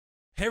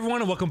Hey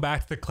everyone, and welcome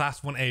back to the Class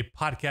 1A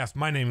podcast.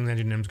 My name is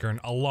Andrew Nimsgren,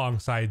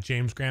 alongside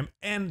James Graham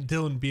and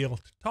Dylan Beal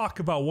to talk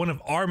about one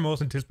of our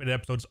most anticipated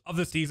episodes of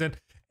the season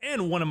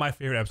and one of my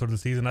favorite episodes of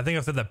the season. I think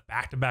I've said that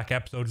back-to-back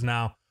episodes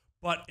now,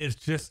 but it's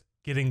just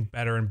getting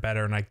better and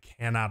better, and I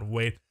cannot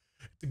wait.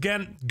 It's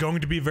again going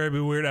to be a very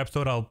weird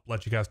episode. I'll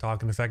let you guys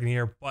talk in a second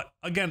here, but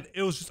again,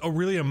 it was just a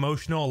really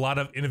emotional, a lot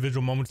of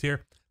individual moments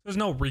here. There's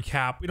no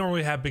recap. We don't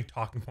really have big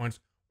talking points.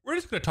 We're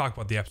just going to talk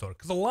about the episode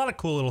because a lot of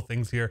cool little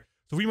things here.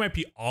 So we might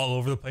be all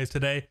over the place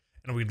today,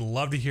 and we'd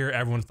love to hear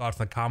everyone's thoughts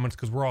in the comments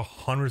because we're all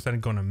 100%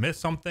 going to miss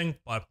something,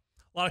 but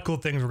a lot of cool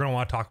things. We're going to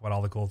want to talk about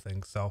all the cool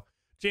things. So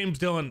James,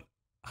 Dylan,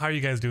 how are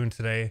you guys doing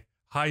today?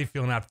 How are you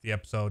feeling after the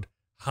episode?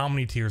 How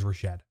many tears were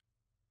shed?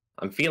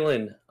 I'm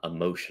feeling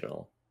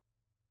emotional.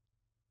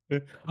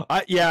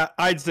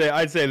 I'd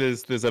say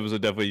this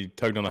episode definitely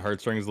tugged on the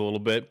heartstrings a little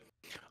bit.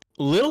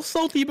 A little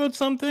salty about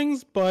some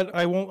things, but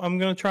I'm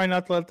gonna try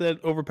not to let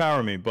that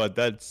overpower me. But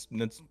that's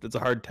a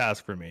hard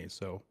task for me.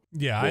 So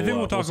yeah, I think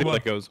we'll talk see about how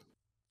that goes.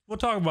 We'll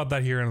talk about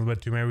that here in a little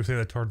bit too. Maybe we say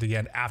that toward the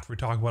end after we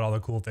talk about all the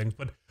cool things.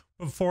 But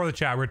before the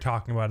chat, we're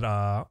talking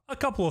about a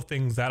couple of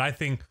things that I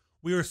think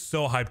we were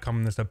so hyped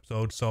coming this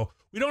episode. So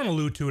we don't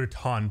allude to it a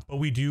ton, but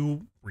we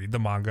do read the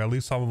manga. At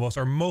least some of us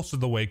are most of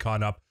the way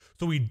caught up.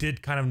 So we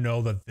did kind of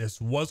know that this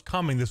was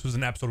coming. This was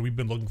an episode we've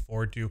been looking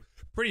forward to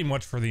pretty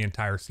much for the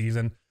entire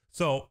season.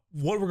 So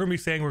what we're going to be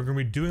saying, we're going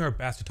to be doing our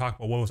best to talk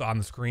about what was on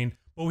the screen,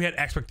 but we had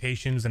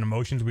expectations and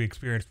emotions we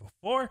experienced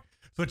before.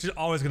 So it's just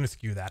always going to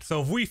skew that.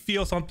 So if we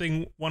feel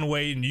something one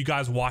way and you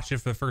guys watch it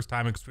for the first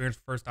time, experience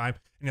for the first time,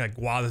 and you're like,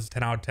 wow, this is a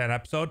 10 out of 10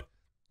 episode,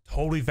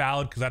 totally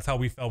valid because that's how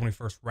we felt when we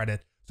first read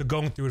it. So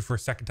going through it for a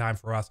second time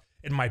for us,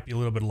 it might be a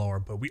little bit lower,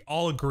 but we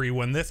all agree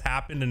when this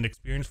happened and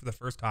experienced for the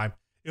first time,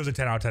 it was a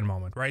 10 out of 10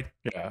 moment, right?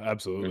 Yeah,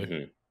 absolutely.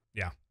 Mm-hmm.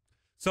 Yeah.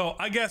 So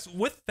I guess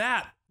with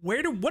that,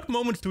 what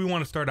moments do we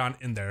want to start on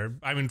in there?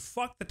 I mean,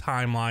 fuck the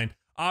timeline.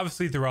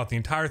 Obviously, throughout the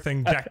entire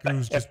thing,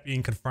 Deku's just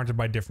being confronted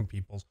by different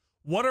peoples.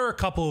 What are a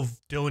couple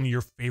of, Dylan,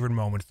 your favorite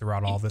moments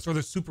throughout all this, or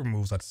the super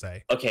moves, let's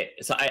say? Okay,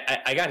 so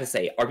I got to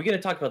say, are we going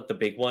to talk about the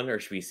big one, or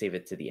should we save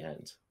it to the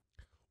end?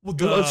 Well,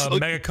 the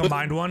mega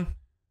combined one?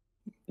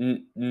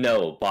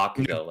 No,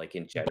 Bakugo, like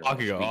in general.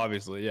 Bakugo,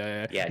 obviously,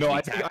 yeah. Yeah, No,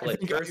 should we tackle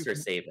it first or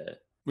save it?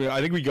 Yeah,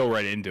 I think we go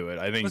right into it.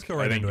 Let's go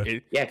right into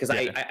it. Yeah, because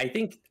I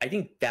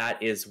think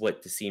that is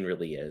what the scene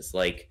really is.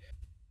 Like,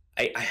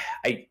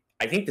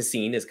 I think the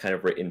scene is kind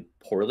of written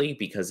poorly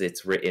because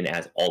it's written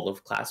as all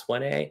of Class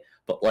 1A,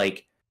 but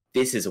like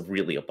this is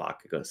really a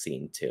Bakugo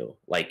scene too.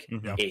 Like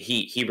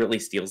he really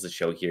steals the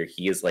show here.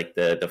 He is like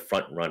the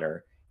front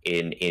runner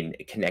in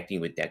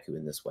connecting with Deku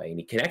in this way, and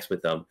he connects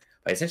with them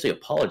by essentially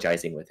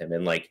apologizing with him,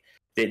 and like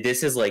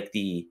this is like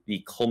the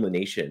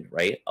culmination,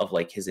 right, of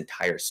like his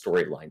entire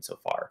storyline so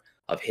far,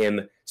 of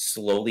him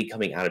slowly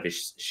coming out of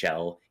his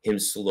shell, him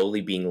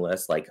slowly being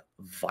less like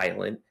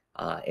violent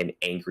and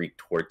angry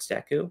towards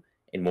Deku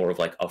and more of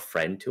like a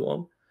friend to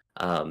him.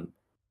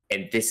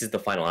 And this is the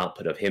final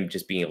output of him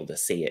just being able to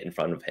say it in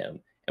front of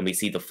him. And we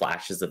see the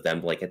flashes of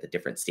them like at the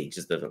different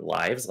stages of their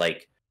lives.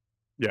 Like,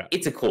 yeah,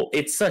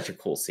 it's such a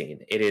cool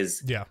scene. It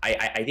is. Yeah.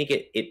 I think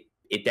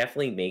it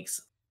definitely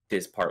makes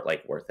this part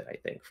like worth it, I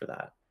think, for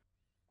that.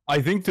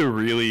 I think to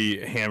really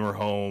hammer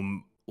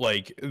home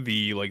like kind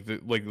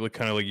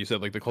of like you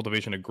said, like the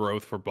cultivation of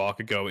growth for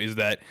Bakugo is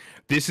that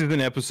this is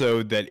an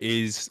episode that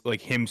is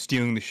like him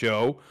stealing the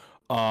show,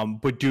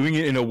 but doing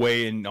it in a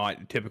way in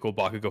not typical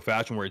Bakugo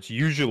fashion where it's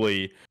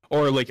usually,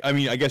 or like, I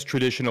mean, I guess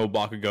traditional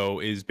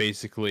Bakugo is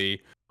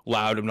basically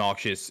loud,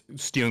 obnoxious,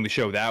 stealing the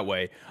show that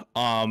way.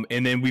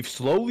 And then we've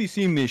slowly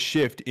seen this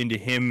shift into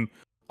him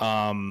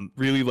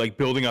really like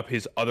building up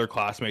his other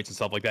classmates and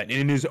stuff like that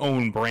in his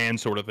own brand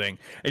sort of thing.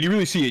 And you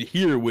really see it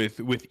here with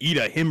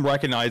Ida, him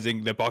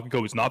recognizing that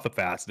Bakugo is not the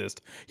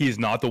fastest. He is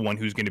not the one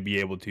who's going to be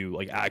able to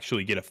like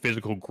actually get a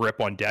physical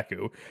grip on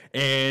Deku.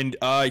 And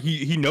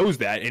he knows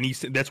that, and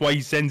that's why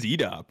he sends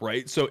Ida up,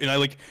 right? So, and I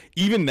like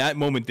even that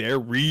moment there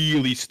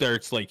really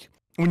starts like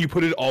when you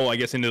put it all, I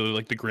guess, into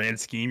like the grand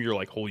scheme, you're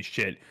like, holy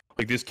shit,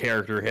 like this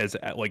character has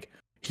like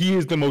he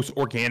is the most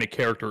organic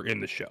character in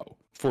the show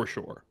for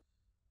sure.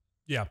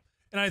 Yeah,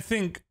 and I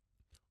think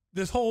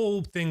this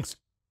whole thing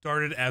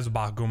started as a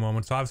Bakugo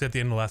moment. So obviously at the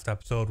end of the last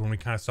episode, when we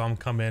kind of saw him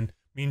come in,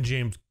 me and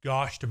James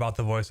gushed about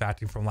the voice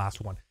acting from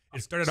last one.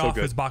 It started off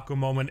as Bakugo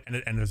moment, and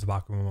it ended as a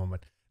Bakugo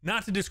moment.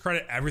 Not to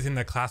discredit everything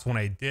that Class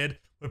 1A did,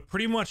 but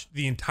pretty much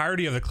the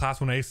entirety of the Class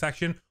 1A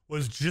section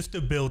was just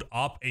to build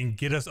up and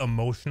get us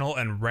emotional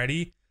and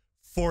ready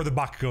for the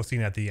Bakugo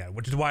scene at the end,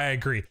 which is why I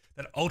agree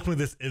that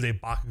ultimately this is a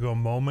Bakugo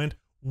moment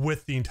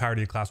with the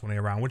entirety of Class 1A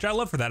around, which I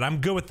love for that.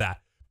 I'm good with that,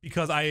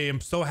 because I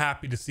am so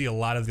happy to see a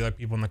lot of the other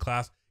people in the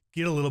class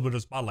get a little bit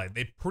of spotlight.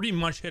 They pretty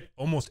much hit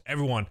almost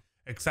everyone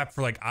except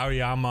for like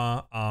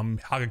Aoyama,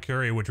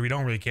 Hagakure, which we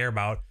don't really care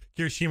about.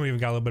 Kirishima even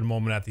got a little bit of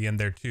moment at the end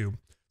there too.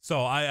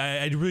 So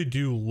I really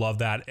do love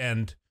that.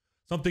 And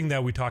something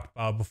that we talked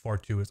about before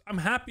too is I'm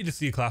happy to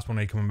see Class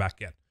 1A coming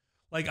back in.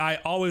 Like, I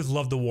always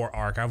loved the war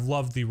arc. I've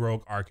loved the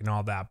rogue arc and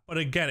all that. But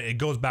again, it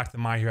goes back to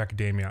My Hero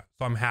Academia.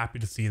 So I'm happy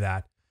to see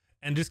that.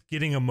 and just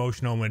getting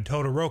emotional when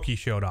Todoroki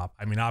showed up.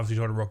 I mean,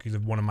 obviously Todoroki's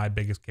one of my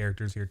biggest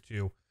characters here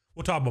too.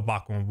 We'll talk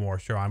about Bakugo more.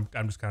 Sure, I'm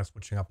just kind of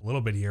switching up a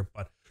little bit here,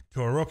 but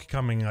Todoroki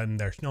coming in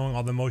there, showing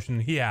all the emotion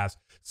he has,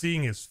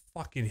 seeing his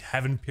fucking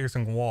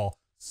heaven-piercing wall,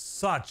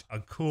 such a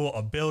cool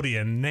ability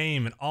and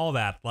name and all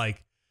that.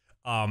 Like,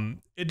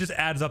 it just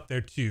adds up there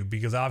too,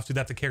 because obviously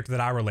that's a character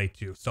that I relate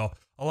to. So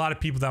a lot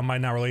of people that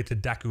might not relate to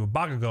Deku or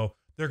Bakugo,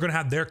 they're gonna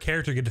have their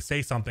character get to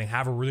say something,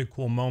 have a really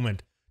cool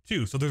moment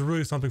too. So there's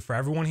really something for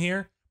everyone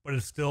here, but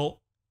it's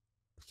still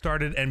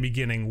started and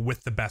beginning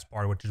with the best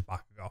part, which is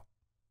Bakugo.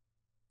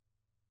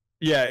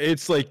 Yeah,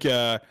 it's like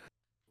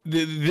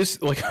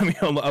this, like, I mean,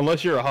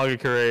 unless you're a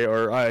Hagakure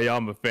or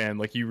Aoyama fan,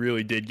 like, you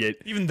really did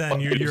get. Even then,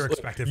 you're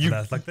expected for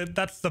that. Like,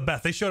 that's the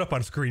best. They showed up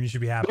on screen. You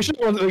should be happy.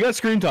 They got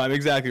screen time,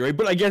 exactly, right?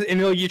 But I guess,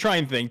 and like, you try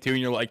and think too, and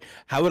you're like,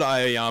 how would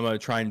Aoyama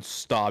try and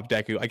stop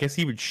Deku? I guess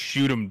he would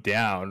shoot him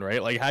down,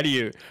 right? Like, how do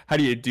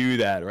you do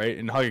that, right?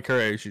 And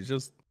Hagakure, she's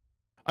just.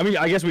 I mean,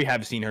 I guess we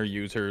have seen her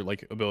use her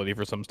like ability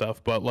for some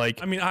stuff, but like,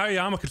 I mean,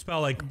 Aoyama could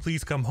spell like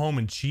 "please come home"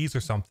 and cheese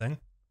or something.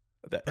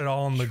 Put it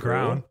all on the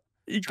ground.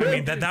 I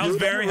mean, that was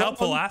very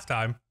helpful last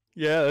time.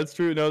 Yeah, that's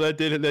true. No, that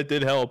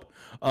did help.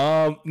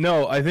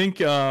 No, I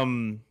think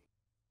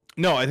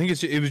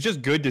it was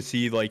just good to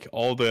see like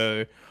all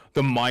the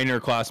minor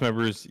class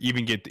members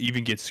even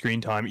get screen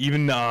time.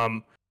 Even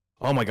oh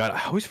my god,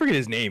 I always forget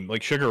his name.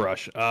 Like Sugar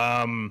Rush.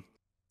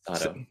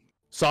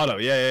 Sato,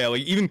 yeah.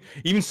 Like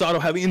even Sato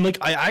having, and like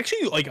I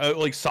actually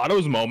like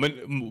Sato's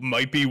moment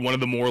might be one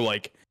of the more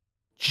like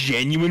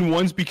genuine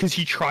ones, because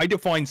he tried to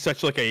find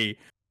such a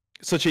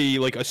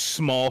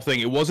small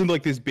thing. It wasn't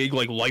like this big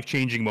like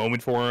life-changing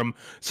moment for him,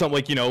 something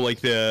like, you know, like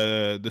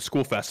the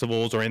school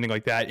festivals or anything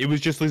like that. It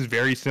was just this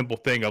very simple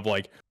thing of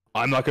like,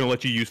 I'm not going to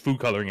let you use food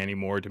coloring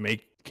anymore to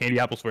make candy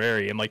apples for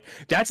Harry. And like,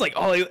 that's like,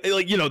 oh,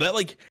 like, you know, that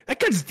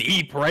cuts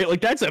deep, right?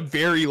 Like that's a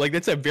very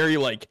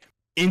like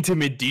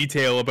intimate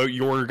detail about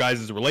your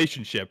guys'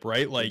 relationship,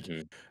 right? Like,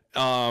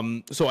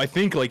 so I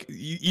think like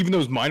even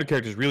those minor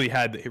characters really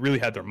had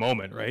their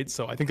moment, right?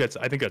 So I think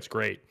that's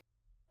great.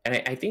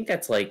 And I think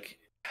that's like,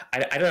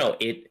 I don't know,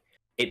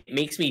 it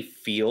makes me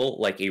feel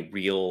like a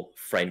real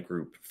friend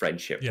group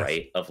friendship, yes.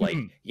 Right? Of like,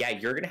 yeah,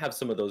 you're gonna have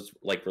some of those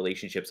like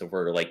relationships of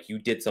where like you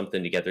did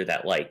something together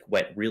that like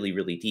went really,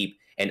 really deep,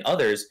 and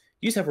others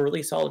you just have a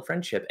really solid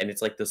friendship, and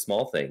it's like the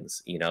small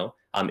things, you know.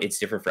 It's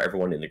different for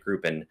everyone in the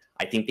group, and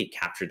I think they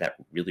captured that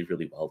really,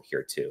 really well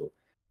here too.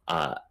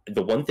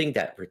 The one thing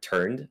that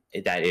returned,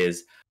 that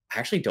is, I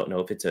actually don't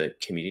know if it's a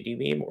community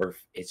meme or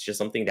if it's just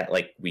something that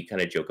like we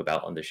kind of joke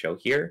about on the show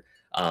here,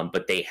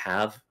 but they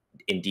have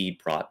indeed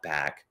brought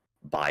back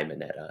by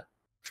Mineta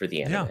for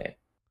the anime. Yeah,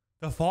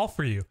 the fall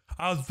for you.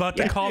 I was about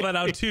to call that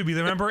out too, because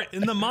remember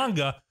in the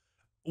manga,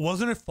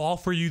 wasn't it fall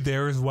for you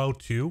there as well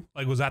too?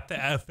 Like, was that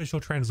the official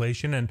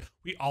translation? And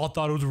we all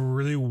thought it was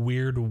really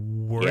weird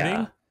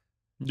wording.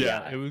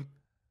 Yeah.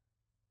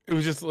 It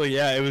was just like,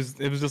 it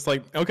was just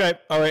like, okay,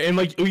 all right. And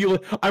like,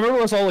 I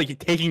remember us all like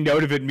taking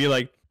note of it and be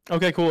like,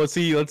 okay, cool. Let's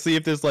see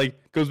if this like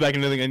goes back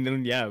into anything. And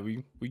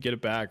then we get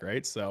it back,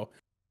 right? So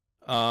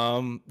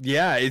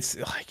it's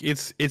like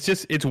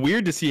it's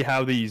weird to see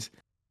how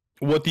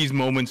what these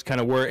moments kind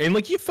of were, and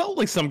like you felt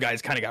like some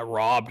guys kind of got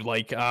robbed,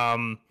 like I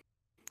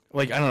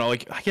don't know,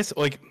 like I guess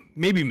like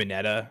maybe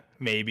Mineta,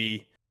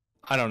 maybe,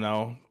 I don't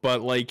know,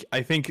 but like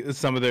I think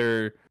some of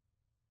it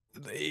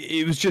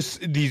was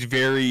just these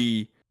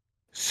very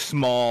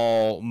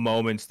small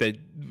moments that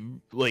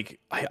like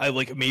I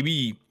like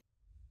maybe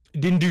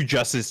didn't do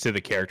justice to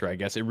the character. I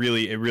guess it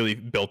really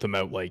built him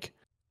out. Like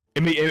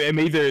it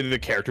made the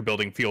character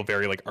building feel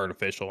very like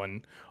artificial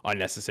and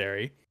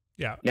unnecessary.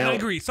 Yeah, now, I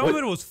agree. Some of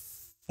it was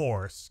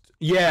forced.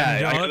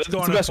 Yeah, let's go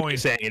on the best point. Way of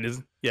saying it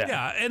is.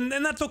 Yeah, and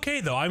that's okay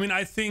though. I mean,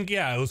 I think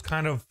it was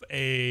kind of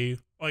a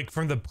like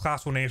from the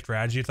class 1A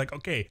strategy. It's like,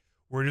 okay,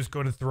 we're just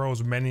going to throw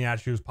as many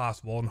at you as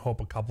possible and hope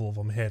a couple of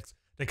them hits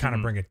to kind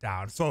of bring it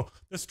down. So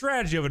the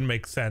strategy of it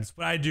makes sense,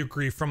 but I do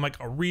agree from like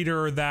a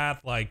reader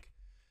that like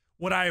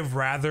would I have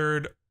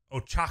rathered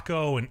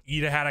Ochako and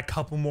Ida had a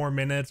couple more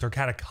minutes or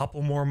had a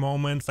couple more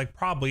moments? Like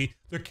probably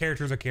their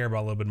characters I care about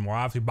a little bit more.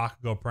 Obviously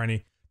Bakugo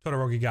plenty,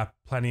 Todoroki got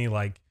plenty,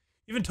 like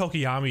even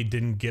Tokiyami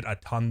didn't get a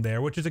ton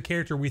there, which is a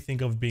character we think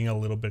of being a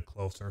little bit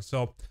closer.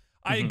 So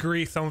I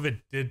agree, some of it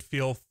did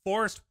feel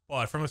forced,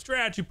 but from a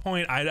strategy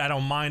point, I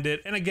don't mind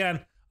it. And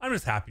again, I'm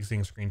just happy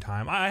seeing screen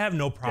time. I have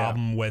no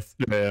problem with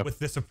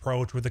this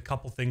approach, with a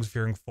couple things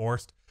feeling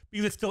forced,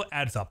 because it still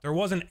adds up. There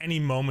wasn't any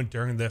moment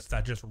during this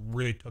that just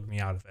really took me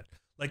out of it.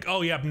 Like,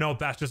 oh, yeah, nope,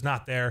 that's just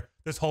not there.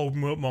 This whole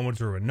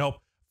moment's ruined. Nope.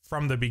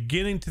 From the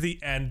beginning to the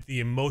end, the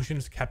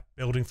emotions kept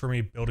building for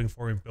me, building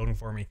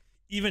for me,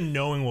 even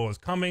knowing what was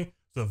coming.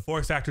 So the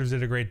voice actors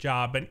did a great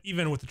job. And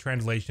even with the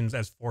translations,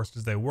 as forced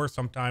as they were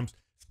sometimes,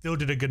 still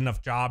did a good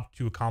enough job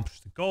to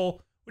accomplish the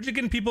goal, which is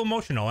getting people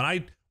emotional. And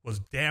I was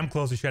damn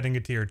close to shedding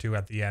a tear or two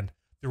at the end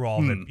through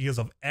all of it because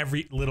of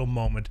every little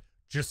moment,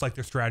 just like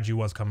their strategy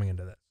was coming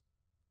into this.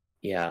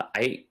 Yeah,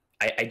 I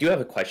do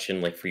have a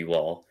question like for you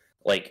all.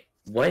 Like,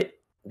 what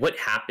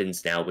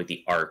happens now with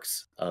the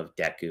arcs of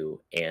Deku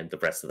and the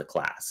rest of the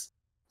class?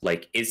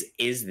 Like, is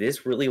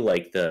this really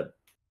like the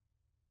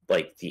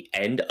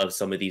end of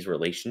some of these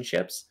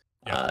relationships?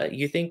 Yeah.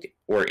 You think,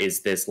 or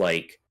is this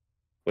like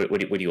what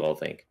do you all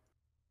think?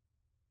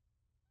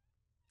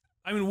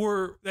 I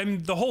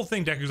mean, the whole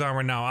thing Deku's on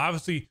right now,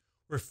 obviously,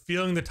 we're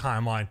feeling the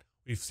timeline.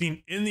 We've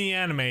seen in the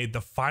anime,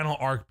 the final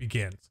arc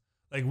begins.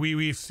 Like,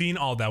 we've seen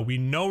all that. We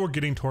know we're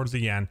getting towards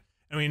the end,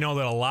 and we know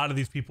that a lot of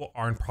these people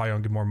aren't probably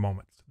going to get more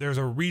moments. There's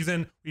a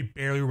reason we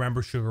barely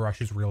remember Sugar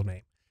Rush's real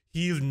name.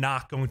 He is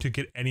not going to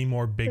get any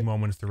more big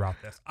moments throughout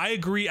this. I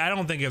agree. I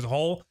don't think as a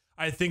whole.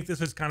 I think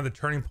this is kind of the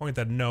turning point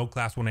that no,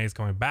 Class 1A is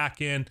coming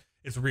back in.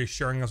 It's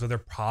reassuring us that they'll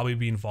probably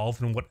be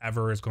involved in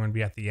whatever is going to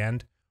be at the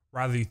end.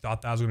 Rather you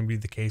thought that was going to be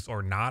the case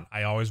or not.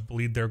 I always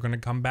believed they're going to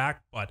come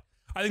back, but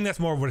I think that's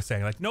more of what it's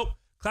saying. Like, nope,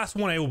 Class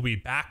 1A will be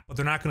back, but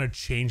they're not going to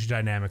change the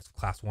dynamics of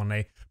Class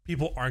 1A.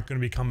 People aren't going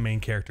to become main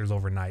characters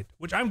overnight,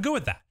 which I'm good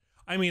with that.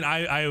 I mean,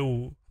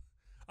 I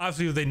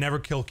obviously they never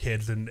kill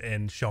kids in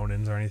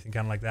shonens or anything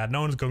kind of like that.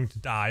 No one's going to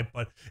die,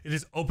 but it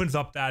just opens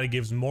up that. It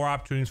gives more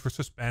opportunities for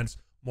suspense,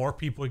 more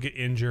people get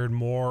injured,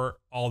 more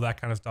all that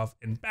kind of stuff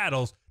in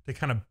battles to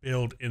kind of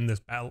build in this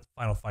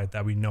final fight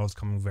that we know is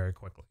coming very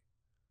quickly.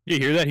 You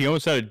hear that? He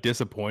almost sounded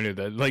disappointed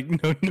that like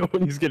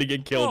nobody's gonna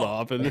get killed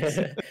off in this.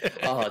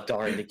 Oh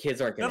darn, the kids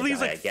aren't gonna At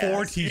least die, like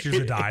 4 teachers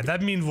have died.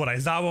 That means what?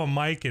 Aizawa,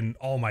 Mike, and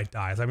All Might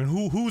dies. I mean,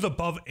 who's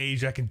above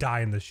age that can die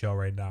in this show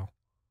right now?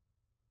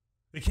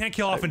 They can't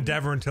kill off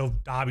Endeavor until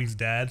Dobby's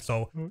dead,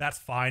 so that's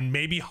fine.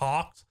 Maybe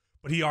Hawks,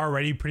 but he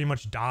already pretty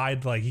much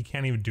died. Like, he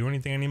can't even do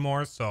anything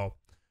anymore. So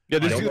Yeah,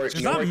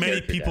 there's not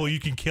many people you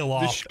can kill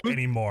off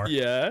anymore.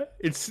 Yeah,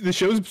 the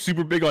show's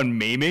super big on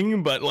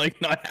maiming, but like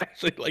not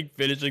actually like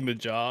finishing the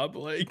job.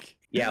 Like,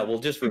 yeah, we'll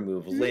just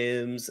remove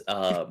limbs,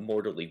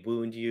 mortally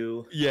wound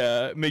you.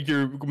 Yeah, make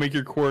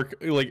your quirk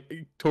like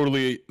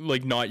totally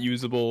like not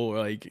usable.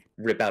 Like,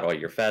 rip out all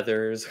your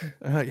feathers.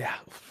 Yeah.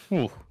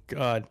 Oh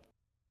God.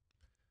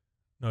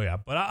 No, yeah,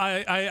 but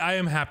I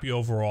am happy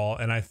overall,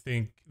 and I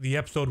think the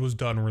episode was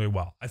done really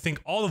well. I think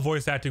all the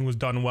voice acting was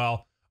done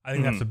well. I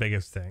think that's the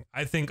biggest thing.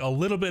 I think a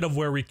little bit of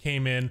where we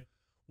came in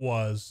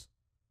was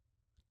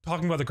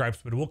talking about the gripes,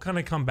 but we'll kind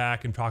of come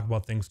back and talk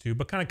about things too,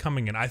 but kind of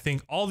coming in. I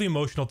think all the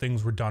emotional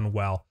things were done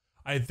well.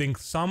 I think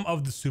some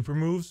of the super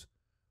moves,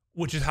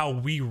 which is how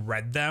we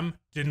read them,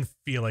 didn't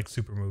feel like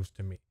super moves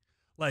to me.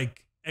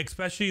 Like,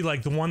 especially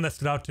like the one that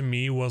stood out to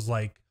me was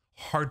like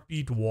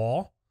Heartbeat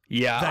Wall.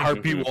 Yeah,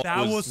 Heartbeat Wall.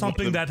 That was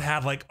something that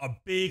had like a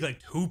big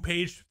like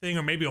 2-page thing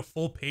or maybe a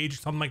full page or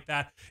something like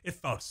that. It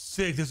felt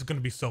sick. This is going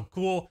to be so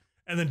cool.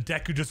 And then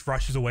Deku just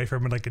rushes away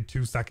from it like in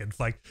 2 seconds,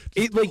 like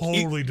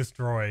totally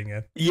destroying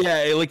it.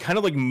 Yeah, it like kind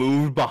of like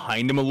moved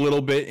behind him a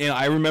little bit, and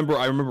I remember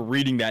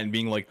reading that and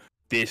being like,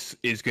 "This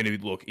is going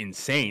to look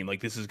insane. Like,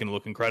 this is going to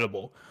look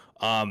incredible."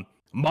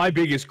 My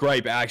biggest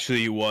gripe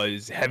actually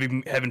was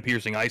heaven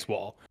piercing ice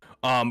wall,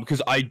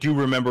 because I do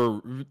remember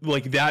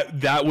like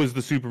that was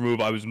the super move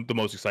I was the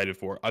most excited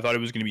for. I thought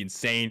it was going to be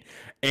insane,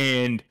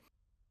 and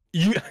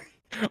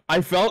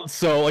I felt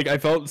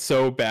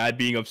so bad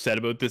being upset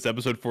about this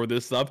episode for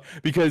this stuff,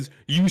 because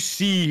you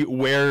see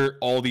where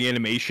all the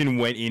animation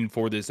went in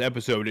for this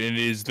episode, and it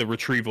is the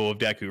retrieval of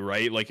Deku,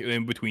 right? Like,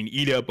 in between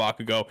Ida,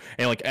 Bakugo,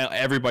 and like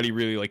everybody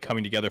really like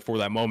coming together for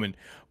that moment.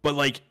 But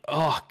like,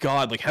 oh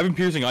God, like Heaven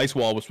Piercing Ice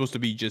Wall was supposed to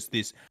be just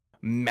this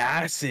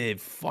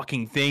massive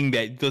fucking thing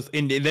that does,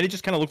 and then it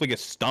just kind of looked like a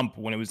stump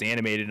when it was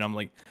animated, and I'm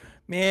like,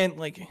 man,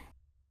 like,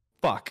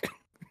 fuck.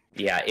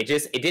 Yeah, it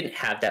didn't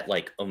have that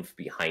like oomph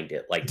behind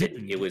it. Like,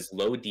 it was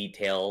low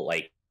detail.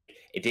 Like,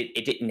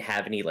 it didn't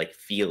have any like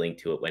feeling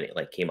to it when it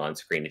like came on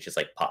screen. It just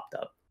like popped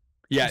up.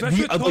 Yeah,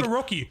 especially with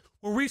Todoroki,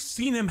 where we've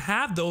seen him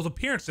have those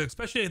appearances,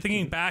 especially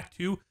thinking back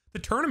to the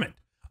tournament.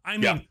 I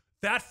mean,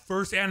 that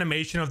first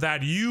animation of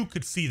that, you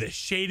could see the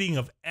shading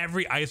of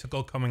every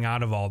icicle coming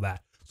out of all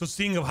that. So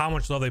seeing of how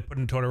much love they put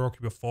in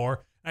Todoroki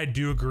before, I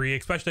do agree,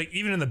 especially like,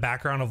 even in the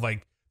background of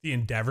like the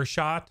Endeavor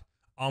shot,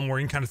 where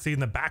you can kind of see in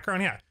the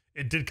background,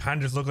 it did kind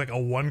of just look like a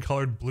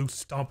one-colored blue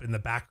stump in the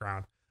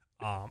background,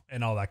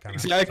 and all that kind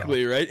of stuff.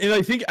 Exactly, right. And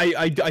I think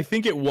I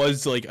think it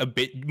was like a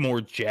bit more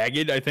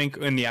jagged, I think,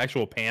 in the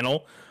actual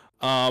panel.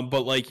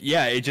 But like,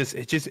 yeah,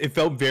 it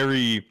felt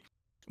very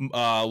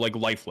like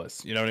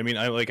lifeless. You know what I mean?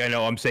 I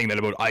know I'm saying that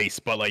about ice,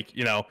 but like,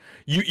 you know,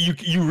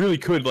 you really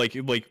could like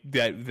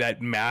that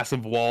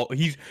massive wall.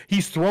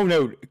 He's thrown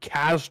out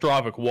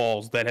catastrophic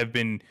walls that have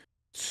been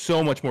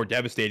so much more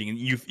devastating, and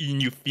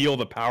you feel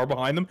the power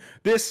behind them.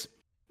 This,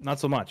 not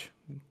so much.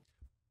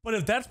 But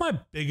if that's my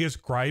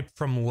biggest gripe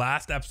from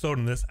last episode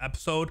and this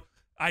episode,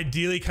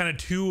 ideally kind of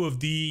two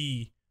of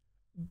these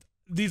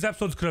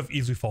episodes could have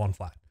easily fallen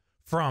flat.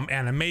 From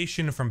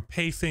animation, from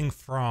pacing,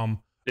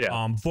 from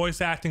voice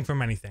acting,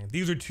 from anything.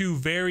 These are two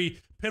very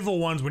pivotal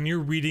ones when you're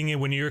reading it,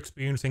 when you're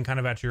experiencing kind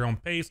of at your own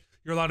pace.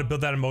 You're allowed to build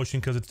that emotion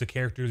because it's the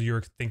characters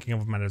you're thinking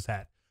of them in his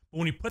head. But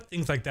when you put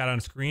things like that on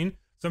screen,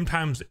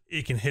 sometimes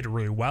it can hit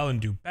really well and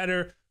do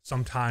better.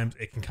 Sometimes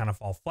it can kind of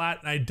fall flat.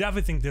 And I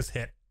definitely think this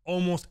hit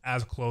almost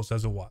as close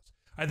as it was.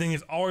 I think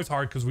it's always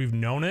hard because we've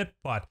known it,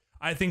 but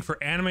I think for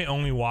anime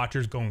only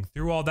watchers going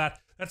through all that,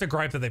 That's a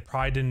gripe that they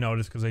probably didn't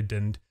notice because they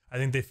didn't. I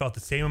think they felt the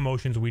same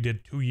emotions we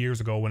did 2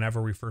 years ago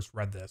whenever we first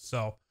read this.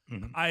 So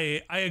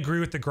I agree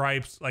with the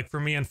gripes. Like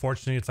for me,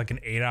 unfortunately, it's like an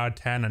 8 out of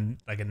 10 and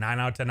like a 9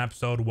 out of 10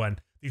 episode when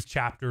these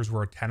chapters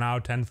were a 10 out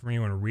of 10 for me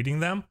when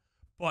reading them.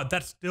 But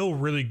that's still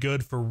really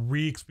good for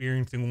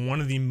re-experiencing one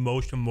of the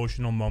most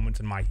emotional moments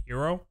in My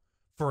Hero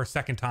for a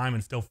second time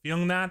and still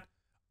feeling that.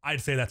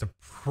 I'd say that's a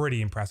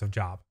pretty impressive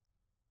job.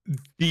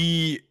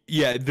 The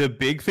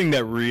big thing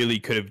that really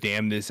could have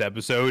damned this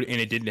episode and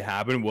it didn't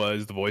happen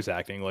was the voice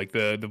acting. Like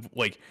where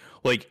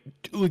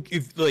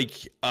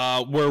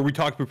we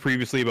talked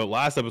previously about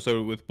last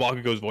episode with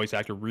Bakugo's voice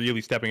actor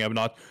really stepping up a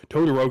notch.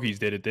 Todoroki's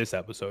did it this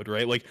episode,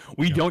 right? Like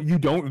you don't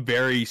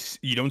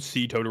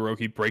see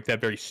Todoroki break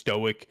that very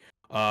stoic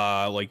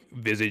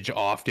visage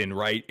often,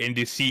 right? And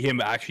to see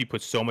him actually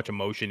put so much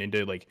emotion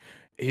into like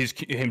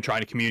him trying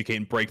to communicate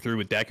and break through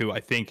with Deku, I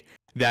think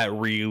that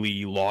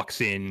really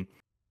locks in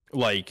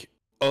like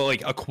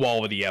a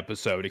quality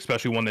episode,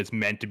 especially one that's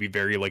meant to be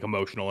very like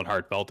emotional and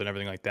heartfelt and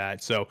everything like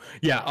that. So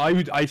yeah,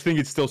 I think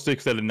it still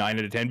sticks at a 9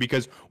 out of 10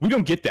 because we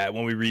don't get that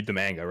when we read the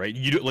manga, right?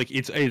 You do, like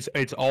it's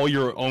all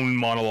your own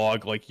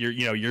monologue. Like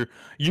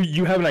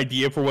you have an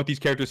idea for what these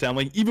characters sound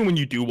like, even when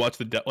you do watch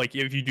the like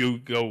if you do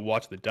go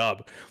watch the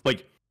dub,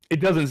 like it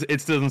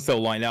doesn't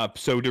still line up.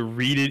 So to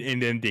read it and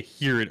then to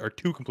hear it are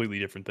two completely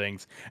different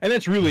things, and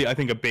that's really I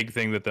think a big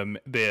thing that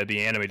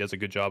the anime does a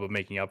good job of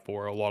making up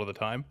for a lot of the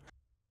time.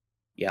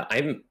 Yeah,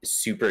 I'm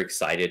super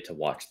excited to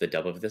watch the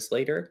dub of this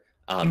later,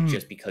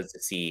 just because to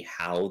see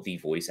how the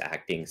voice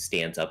acting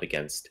stands up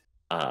against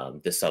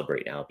the sub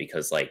right now,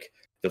 because like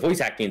the voice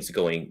acting is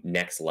going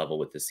next level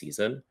with this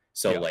season.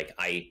 So like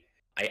I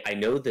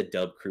know the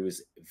dub crew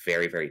is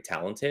very, very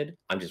talented.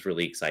 I'm just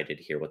really excited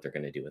to hear what they're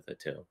going to do with it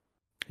too.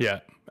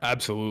 Yeah,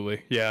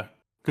 absolutely. Yeah,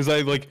 because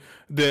I like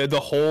the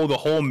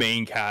whole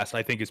main cast.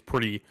 I think is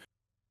pretty.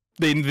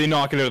 They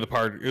knock it out of the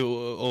park a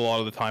lot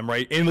of the time,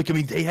 right? And like I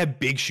mean, they have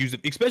big shoes,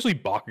 especially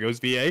Bakugo's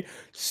VA,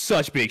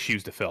 such big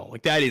shoes to fill.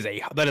 Like that is a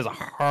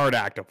hard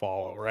act to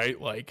follow,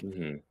 right? Like,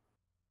 and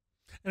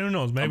who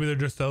knows? Maybe they're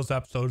just those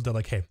episodes that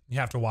like, hey, you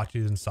have to watch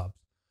these in subs.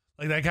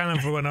 Like that kind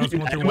of when I was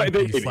going through One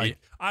Piece, like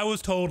I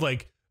was told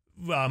like,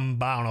 I don't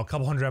know, a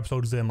couple hundred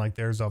episodes in, like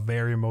there's a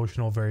very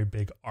emotional, very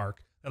big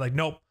arc. They're like,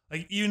 nope.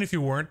 Like even if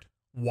you weren't,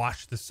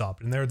 watch the sub,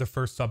 and they're the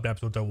first subbed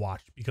episodes I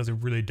watched because it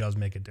really does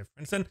make a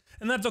difference, and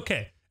that's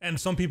okay. And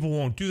some people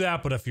won't do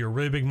that, but if you're a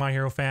really big My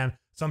Hero fan,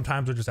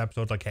 sometimes they're just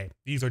episodes like, hey,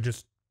 these are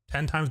just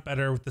 10 times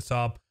better with the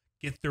sub.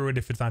 Get through it.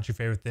 If it's not your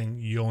favorite thing,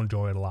 you'll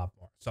enjoy it a lot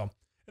more. So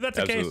if that's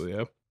the case,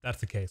 that's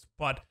the case.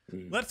 But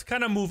let's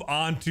kind of move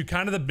on to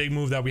kind of the big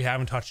move that we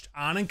haven't touched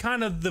on and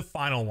kind of the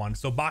final one.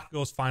 So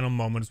Bakugo's final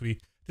moments, we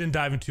didn't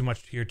dive into too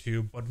much here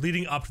too, but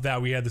leading up to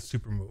that, we had the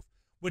super move,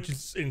 which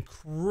is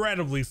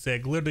incredibly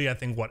sick. Literally, I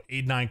think,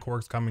 8-9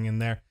 quirks coming in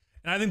there.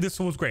 And I think this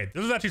was great.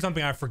 This was actually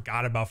something I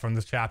forgot about from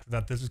this chapter,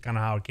 that this is kind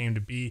of how it came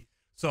to be.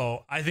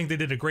 So I think they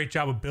did a great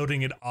job of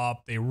building it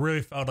up. They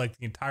really felt like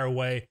the entire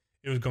way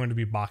it was going to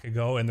be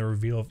Bakugo and the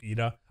reveal of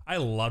Ida. I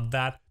loved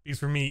that because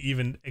for me,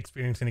 even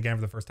experiencing it again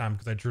for the first time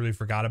because I truly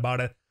forgot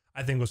about it,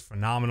 I think was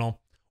phenomenal.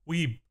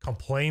 We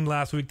complained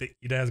last week that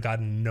Ida has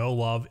gotten no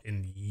love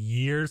in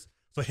years.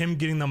 So him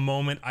getting the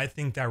moment, I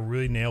think that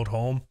really nailed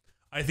home.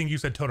 I think you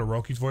said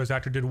Todoroki's voice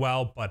actor did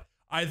well, but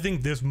I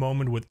think this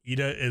moment with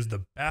Ida is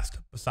the best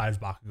besides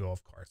Bakugo,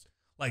 of course.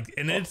 Like,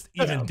 and it's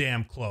even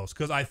damn close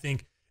because I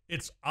think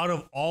it's out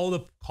of all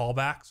the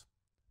callbacks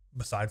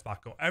besides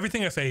Bakugo.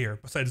 Everything I say here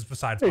besides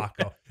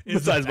Bakugo is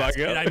besides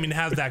Bakugo. I mean, it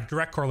has that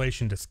direct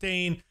correlation to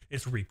Stain.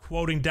 It's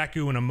re-quoting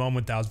Deku in a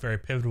moment that was very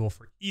pivotal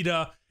for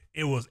Ida.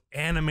 It was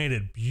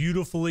animated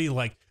beautifully.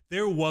 Like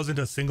there wasn't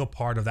a single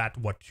part of that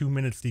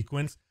 2-minute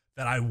sequence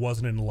that I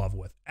wasn't in love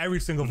with. Every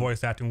single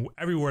voice acting,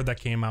 every word that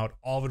came out,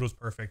 all of it was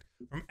perfect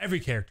from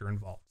every character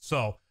involved.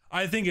 So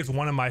I think it's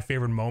one of my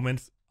favorite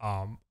moments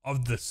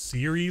of the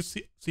series,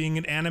 seeing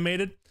it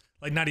animated.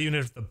 Like not even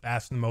if it's the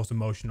best and most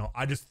emotional.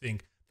 I just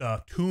think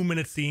the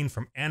 2-minute scene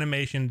from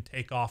animation,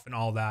 takeoff, and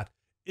all that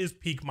is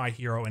peak My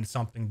Hero and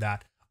something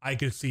that I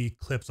could see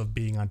clips of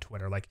being on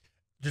Twitter. Like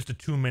just a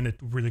 2-minute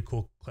really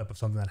cool clip of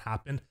something that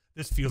happened.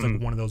 This feels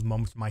like one of those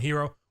moments of My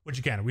Hero, which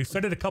again, we've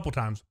said it a couple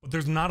times, but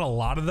there's not a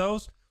lot of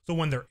those. So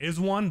when there is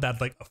one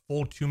that's like a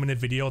full 2-minute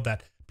video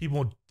that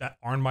people that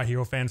aren't My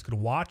Hero fans could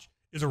watch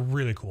is a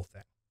really cool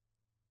thing.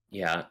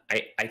 Yeah,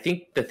 I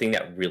think the thing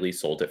that really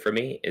sold it for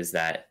me is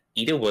that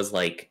Ida was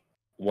like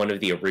one of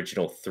the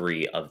original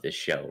 3 of this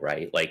show,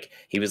 right? Like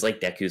he was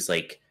like Deku's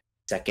like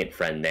second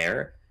friend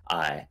there.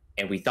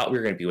 And we thought we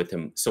were going to be with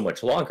him so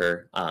much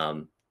longer.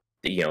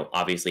 You know,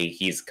 obviously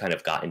he's kind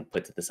of gotten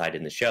put to the side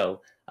in the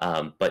show.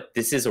 But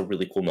this is a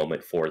really cool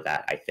moment for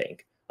that, I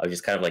think. I was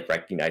just kind of like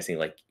recognizing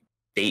like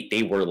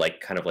they were like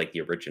kind of like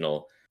the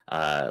original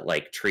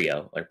like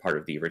trio, like part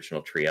of the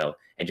original trio,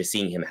 and just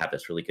seeing him have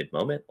this really good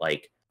moment,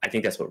 like I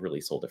think that's what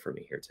really sold it for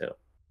me here too.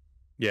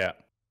 Yeah,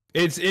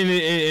 it's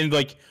in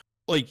like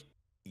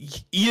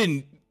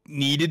Eden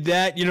needed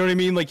that, you know what I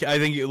mean? Like I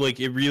think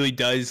it really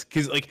does,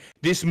 because like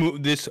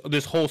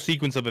this whole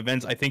sequence of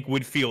events I think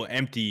would feel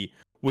empty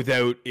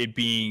without it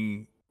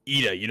being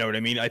Ida. You know what I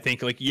mean? I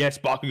think like yes,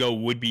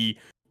 Bakugo would be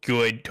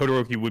good,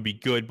 Todoroki would be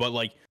good, but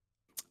like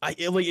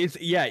Ida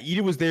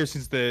was there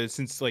since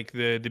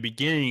the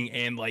beginning,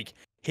 and like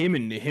him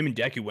and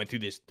Deku went through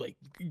this like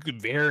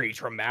very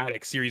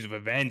traumatic series of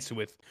events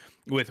with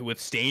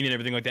Stain and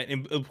everything like that.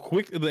 And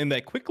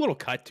that quick little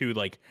cut to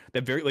like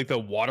that very like the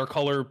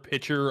watercolor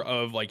picture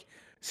of like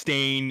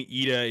Stain,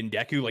 Ida, and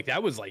Deku, like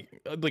that was like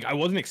I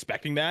wasn't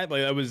expecting that.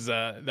 Like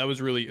that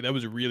was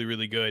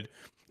really good.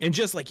 And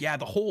just like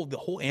the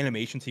whole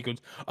animation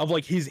sequence of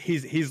like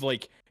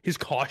his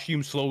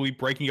costume slowly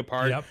breaking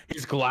apart,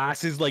 his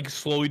glasses like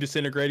slowly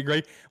disintegrating,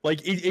 right?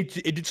 Like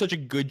it did such a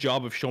good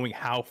job of showing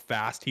how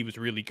fast he was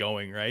really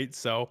going, right?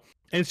 So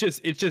and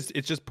it's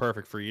just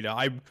perfect for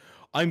Ida.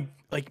 I'm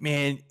like,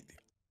 man,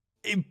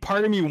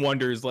 part of me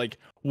wonders like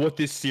what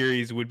this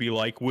series would be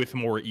like with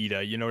more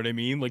Ida. You know what I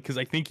mean? Like, because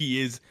I think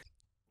he is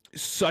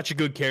such a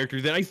good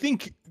character that I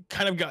think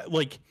kind of got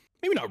like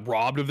maybe not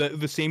robbed of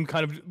the same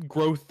kind of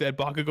growth that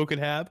Bakugo could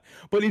have,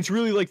 but it's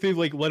really like they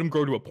like let him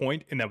grow to a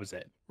point and that was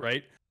it,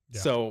 right?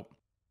 Yeah. So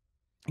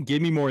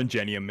give me more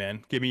Ingenium,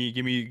 man. Give me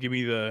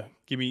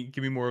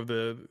more of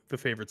the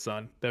favorite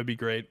son. That would be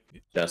great.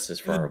 Justice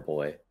for our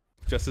boy.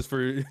 Justice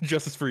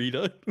for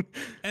Ida.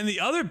 And the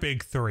other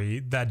big three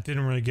that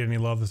didn't really get any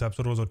love this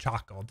episode was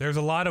Ochako. There's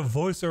a lot of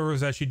voiceovers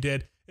that she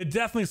did. It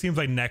definitely seems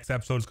like next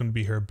episode is going to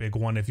be her big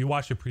one. If you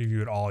watch the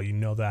preview at all, you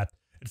know that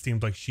it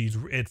seems like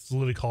it's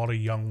literally called A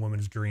Young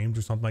Woman's Dreams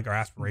or something, like, or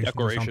Aspiration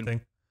or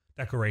something.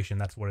 Decoration,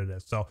 that's what it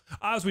is. So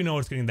as we know,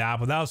 it's getting that,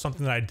 but that was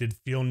something that I did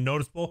feel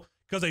noticeable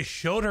because they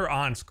showed her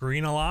on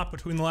screen a lot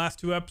between the last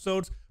two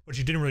episodes, but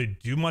she didn't really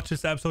do much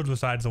this episode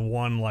besides the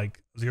one like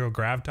zero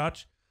grav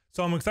touch.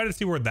 So I'm excited to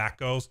see where that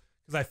goes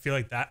because I feel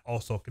like that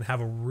also can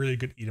have a really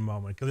good Ida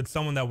moment because it's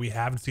someone that we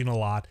haven't seen a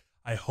lot.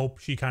 I hope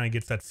she kind of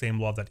gets that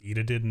same love that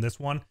Ida did in this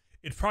one.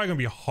 It's probably going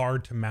to be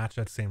hard to match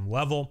that same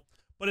level,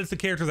 but it's a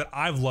character that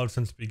I've loved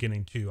since the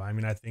beginning too. I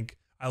mean, I think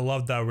I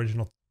loved the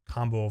original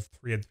combo of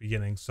three at the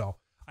beginning. So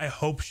I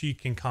hope she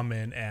can come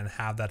in and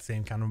have that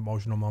same kind of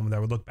emotional moment that I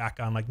would look back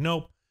on like,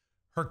 nope,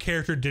 her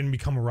character didn't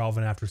become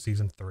irrelevant after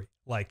season 3.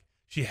 Like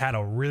she had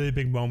a really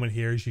big moment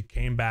here. She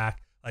came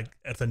back. Like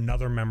it's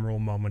another memorable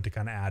moment to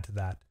kind of add to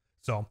that.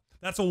 So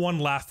that's the one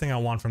last thing I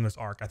want from this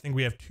arc. I think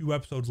we have 2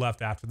 episodes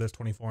left after this,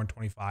 24 and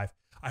 25.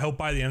 I hope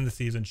by the end of the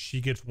season, she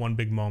gets one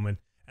big moment.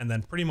 And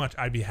then pretty much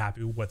I'd be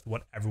happy with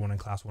what everyone in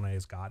Class 1A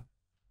has got.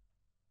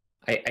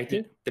 I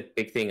think the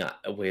big thing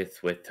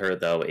with her,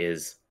 though,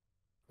 is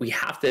we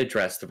have to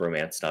address the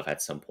romance stuff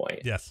at some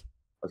point. Yes.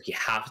 We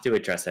have to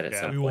address that at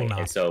some we will point. not.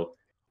 And so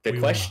the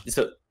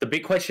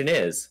big question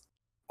is,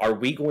 are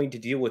we going to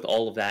deal with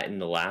all of that in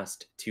the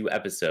last 2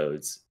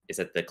 episodes? Is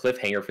it the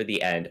cliffhanger for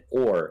the end,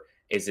 or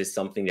is this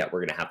something that we're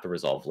going to have to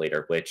resolve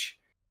later? Which,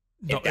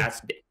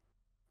 if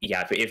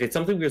it's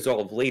something we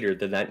resolve later,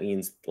 then that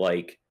means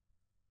like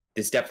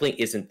this definitely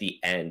isn't the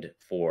end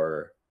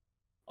for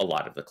a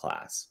lot of the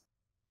class.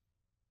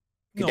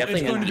 No,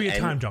 it's going to be a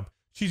time jump.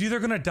 She's either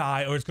going to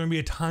die, or it's going to be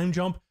a time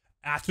jump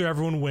after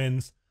everyone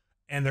wins,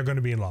 and they're going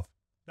to be in love.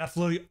 That's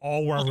literally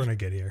all we're going to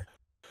get here.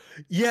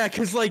 Yeah,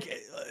 because like.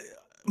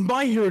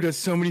 My Hero does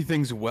so many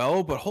things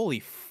well, but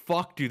holy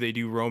fuck, do they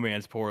do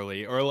romance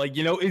poorly? Or like,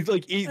 you know, it's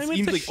like seems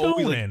like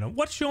always like,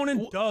 what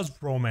shonen does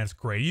romance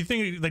great? You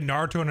think like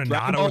Naruto and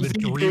Hinata or the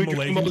dream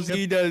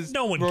relationship? Does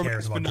no one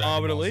cares about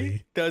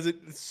phenomenally. Does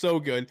it so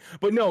good?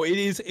 But no, it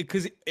is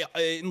because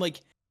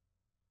like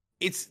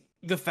it's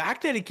the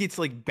fact that it gets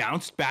like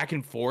bounced back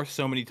and forth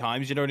so many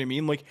times. You know what I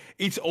mean? Like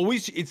it's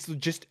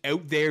just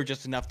out there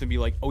just enough to be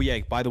like, oh yeah,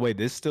 by the way,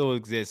 this still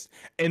exists,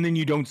 and then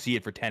you don't see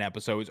it for 10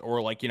 episodes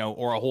or like, you know,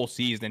 or a whole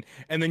season,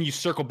 and then you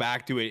circle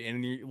back to it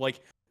and you're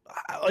like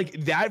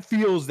that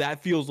feels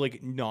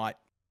like not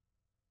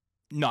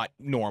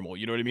normal.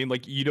 You know what I mean?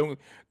 Like you don't.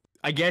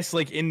 I guess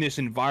like in this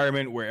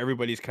environment where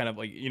everybody's kind of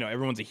like, you know,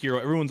 everyone's a hero,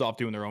 everyone's off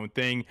doing their own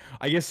thing.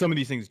 I guess some of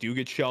these things do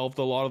get shelved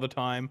a lot of the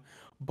time,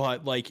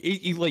 but like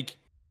it like.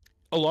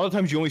 A lot of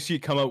times you only see it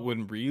come out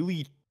when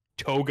really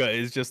Toga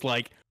is just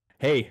like,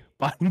 hey,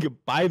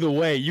 by the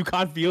way, you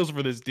caught feels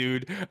for this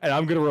dude, and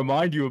I'm gonna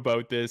remind you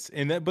about this,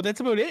 but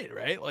that's about it,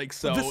 right? Like,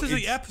 so this is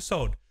the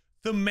episode.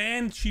 The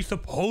man she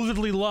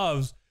supposedly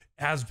loves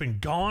has been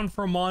gone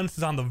for months,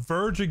 is on the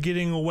verge of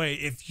getting away.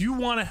 If you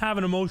want to have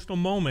an emotional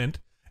moment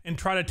and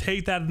try to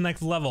take that to the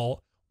next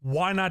level,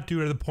 why not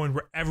do it at the point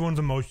where everyone's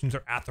emotions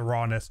are at the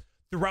rawness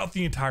throughout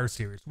the entire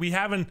series? We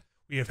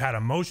have had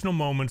emotional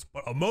moments,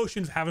 but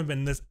emotions haven't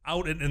been this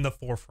out and in the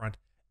forefront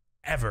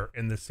ever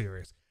in this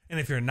series.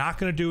 And if you're not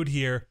going to do it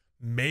here,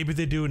 maybe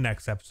they do it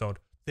next episode.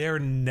 They're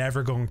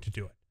never going to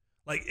do it.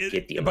 Like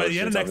by the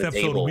end of next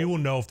episode, we will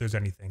know if there's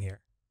anything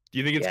here. Do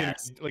you think it's going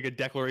to be like a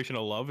declaration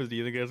of love? Do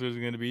you think that's what it's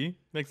going to be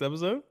next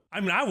episode? I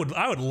mean, I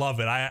would love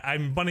it.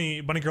 I'm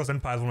Bunny Girl Senpai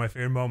is one of my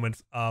favorite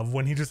moments of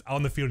when he's just out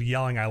in the field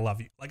yelling, "I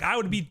love you." Like I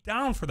would be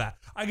down for that.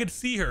 I could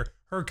see her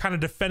kind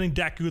of defending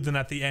Deku, then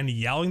at the end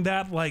yelling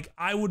that. Like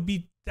I would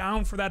be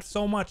down for that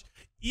so much.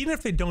 Even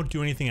if they don't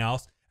do anything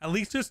else, at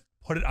least just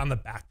put it on the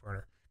back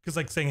burner. Because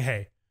like saying,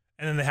 hey,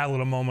 and then they had a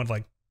little moment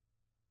like,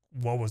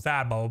 what was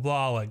that? Blah, blah,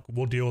 blah. Like,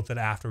 we'll deal with it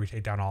after we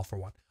take down All For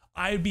One.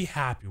 I'd be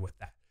happy with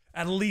that.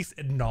 At least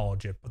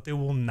acknowledge it, but they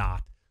will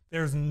not.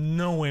 There's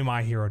no way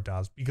My Hero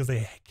does, because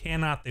they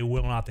cannot, they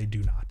will not, they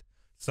do not.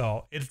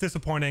 So it's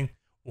disappointing.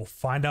 We'll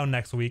find out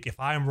next week. If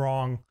I'm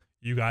wrong,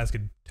 you guys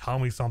could tell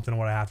me something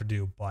what I have to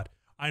do, but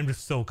I'm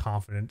just so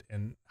confident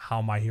in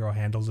how My Hero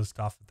handles this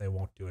stuff that they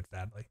won't do it,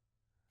 sadly.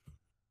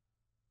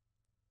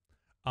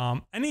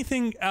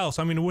 Anything else?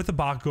 I mean, with the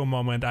Bakugo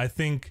moment, I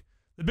think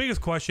the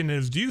biggest question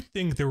is, do you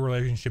think their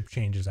relationship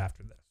changes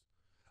after this?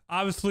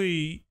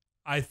 Obviously,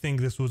 I think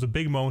this was a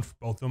big moment for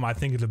both of them. I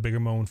think it's a bigger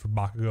moment for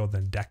Bakugo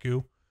than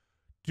Deku.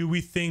 Do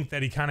we think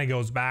that he kind of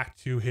goes back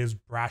to his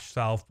brash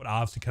self, but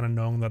obviously kind of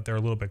knowing that they're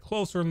a little bit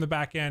closer in the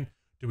back end?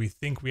 Do we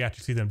think we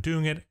actually see them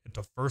doing it? It's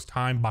the first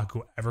time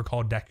Bakugo ever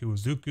called Deku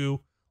Zuku.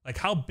 Like,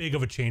 how big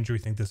of a change do we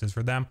think this is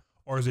for them?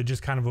 Or is it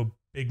just kind of a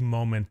big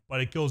moment,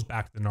 but it goes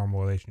back to the normal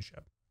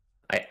relationship?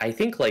 I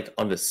think, like,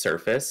 on the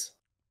surface,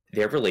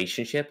 their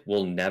relationship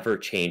will never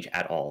change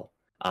at all.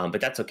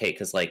 But that's okay,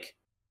 because, like,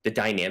 the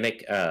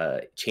dynamic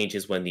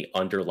changes when the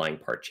underlying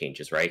part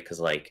changes, right? Because,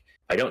 like,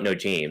 I don't know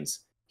James.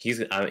 He's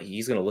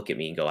gonna look at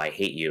me and go, "I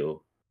hate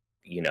you,"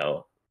 you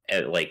know,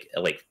 and like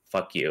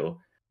fuck you.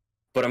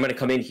 But I'm gonna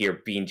come in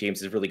here being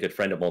James's really good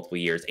friend of multiple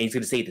years, and he's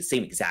gonna say the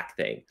same exact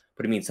thing,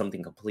 but it means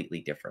something completely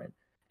different.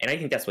 And I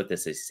think that's what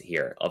this is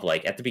here. Of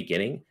like, at the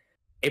beginning,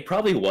 it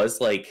probably was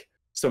like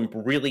some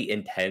really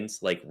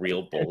intense, like,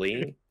 real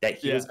bullying that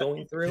he was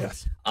going through.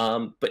 Yes.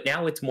 But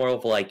now it's more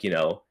of like,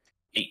 you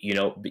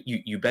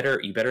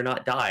better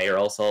not die, or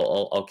else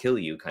I'll kill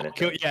you, kind of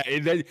thing.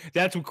 Yeah,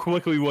 that's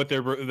quickly what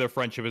their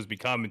friendship has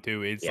become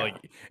into. It's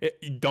like,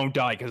 don't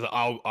die because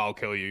I'll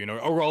kill you,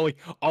 or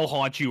I'll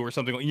haunt you or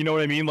something. You know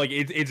what I mean? Like,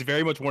 it's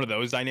very much one of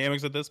those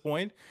dynamics at this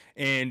point,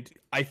 and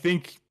I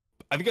think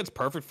that's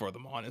perfect for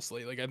them,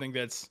 honestly. Like, I think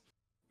that's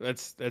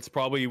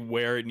probably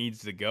where it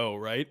needs to go,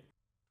 right?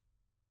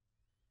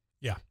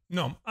 Yeah,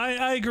 no,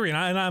 I agree,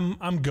 and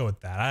I'm good with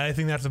that. I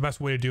think that's the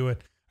best way to do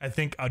it. I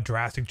think a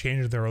drastic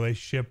change in their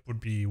relationship would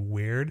be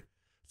weird.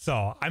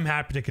 So I'm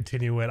happy to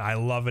continue it. I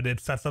love it. It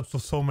sets up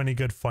so many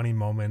good, funny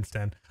moments.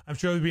 And I'm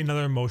sure there'll be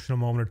another emotional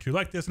moment or two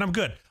like this. And I'm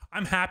good.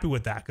 I'm happy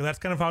with that, because that's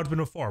kind of how it's been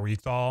before. We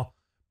saw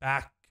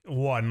back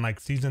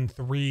like season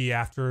 3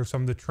 after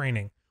some of the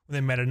training when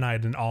they met at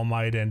night and All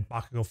Might and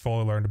Bakugo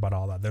fully learned about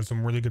all that. There's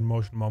some really good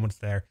emotional moments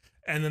there.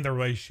 And then the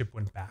relationship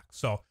went back.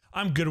 So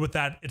I'm good with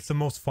that. It's the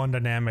most fun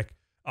dynamic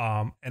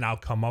and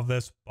outcome of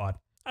this. But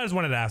I just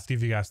wanted to ask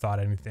if you guys thought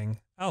anything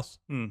else.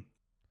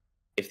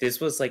 If this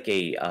was like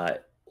a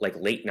like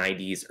late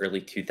 90s,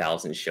 early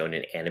 2000s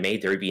shonen anime,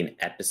 there would be an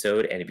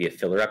episode, and it'd be a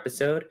filler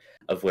episode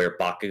of where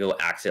Bakugo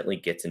accidentally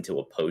gets into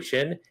a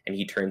potion and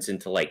he turns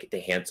into like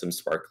the handsome,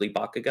 sparkly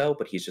Bakugo,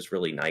 but he's just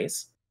really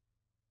nice.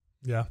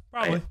 Yeah,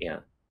 probably. Yeah.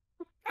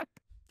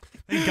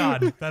 Thank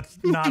God that's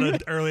not an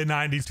early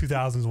 90s,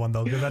 2000s one,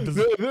 though, because that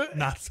does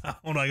not sound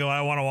like what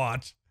I want to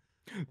watch.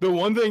 The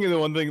one thing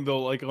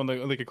though, like on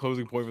a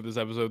closing point for this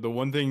episode, the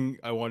one thing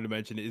I wanted to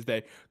mention is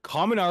that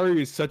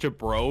Kaminari is such a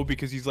bro,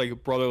 because he's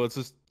like, brother, let's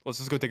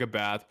just go take a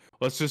bath.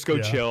 Let's just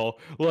go chill.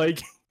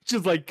 Like,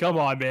 just like, come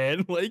on,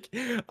 man. Like,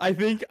 I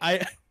think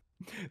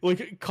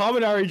like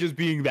Kaminari just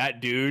being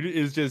that dude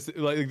is just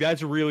like,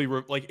 that's really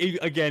like,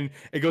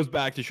 it goes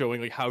back to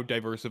showing like how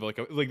diverse of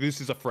like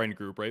this is a friend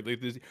group, right?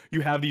 Like,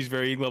 you have these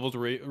varying levels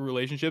of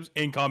relationships,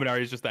 and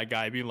Kaminari is just that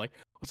guy being like,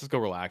 let's just go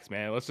relax,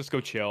 man. Let's just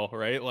go chill,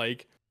 right?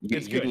 Like, you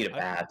need a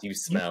bath. You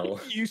smell.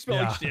 You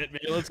smell like shit,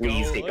 man. Let's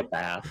Please go. take a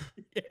bath.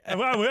 Yeah.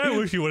 I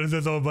wish you would have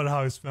said something about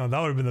how he smelled.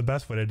 That would have been the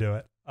best way to do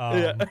it.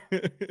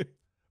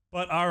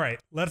 But all right,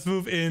 let's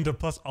move into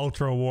Plus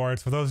Ultra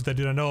Awards. For those that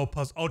do not know,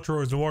 Plus Ultra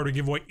is an award we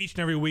give away each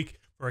and every week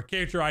for a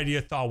character, idea,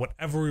 thought,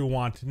 whatever we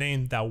want to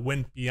name that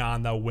went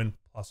beyond, that went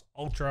Plus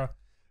Ultra.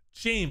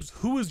 James,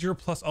 who is your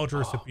Plus Ultra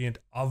recipient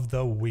of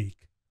the week?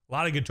 A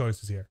lot of good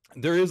choices here.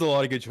 There is a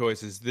lot of good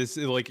choices. This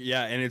is like,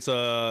 and it's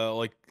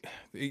like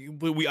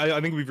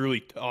I think we've really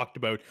talked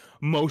about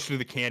most of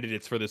the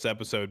candidates for this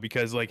episode,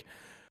 because like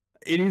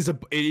it is a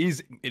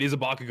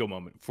Bakugo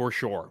moment for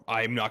sure.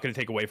 I'm not going to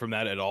take away from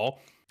that at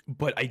all,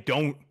 but I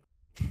don't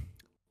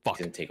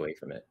Didn't take away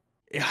from it.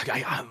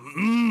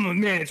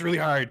 Man, it's really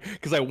hard,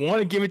 because I want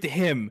to give it to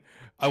him.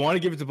 I want to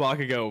give it to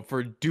Bakugo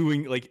for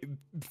doing, like,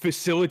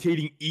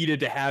 facilitating Ida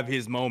to have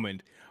his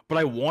moment. But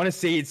I want to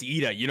say it's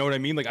Ida. You know what I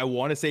mean? Like, I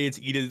want to say it's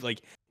Ida.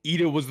 Like,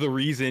 Ida was the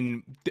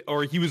reason,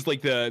 or he was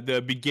like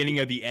the beginning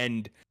of the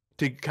end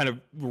to kind of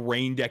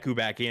rein Deku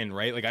back in,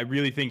 right? Like, I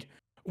really think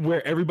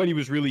where everybody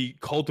was really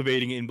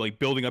cultivating and like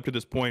building up to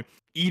this point,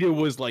 Ida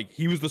was like,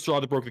 he was the straw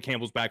that broke the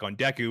camel's back on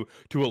Deku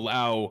to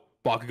allow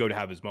Bakugo to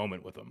have his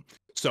moment with him.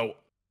 So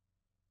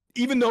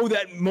even though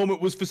that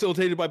moment was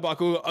facilitated by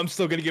Bakugo, I'm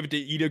still going to give it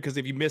to Ida, because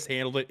if he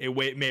mishandled it,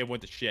 it may have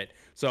went to shit.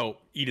 So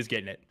Ida's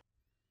getting it.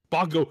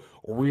 Bakugo,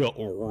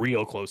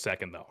 real close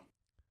second, though.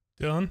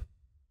 Dylan?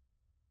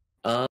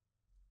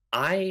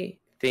 I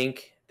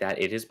think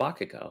that it is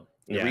Bakugo.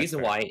 The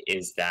reason why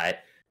is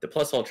that the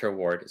Plus Ultra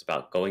Award is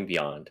about going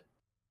beyond,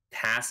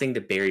 passing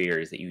the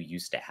barriers that you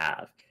used to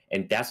have.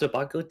 And that's what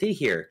Bakugo did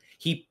here.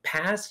 He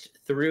passed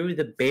through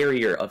the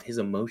barrier of his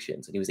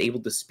emotions, and he was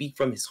able to speak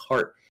from his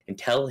heart and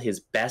tell his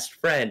best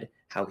friend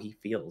how he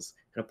feels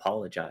and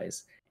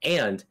apologize.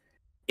 And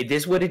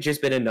this would have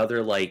just been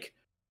another, like,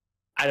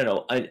 I don't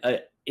know,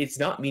 it's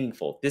not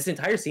meaningful. This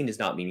entire scene is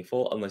not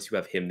meaningful unless you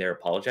have him there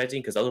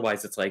apologizing, because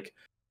otherwise it's like,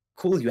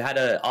 cool, you had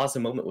an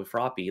awesome moment with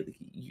Froppy.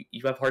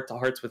 You have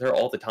heart-to-hearts with her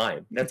all the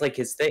time. That's like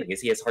his thing,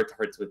 is he has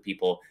heart-to-hearts with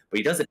people, but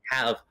he doesn't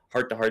have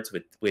heart-to-hearts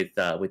with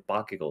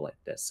Bakugo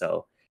like this.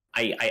 So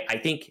I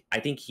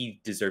think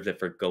he deserves it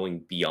for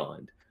going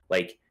beyond.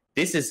 Like,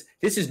 this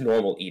is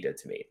normal Ida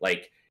to me.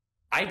 Like,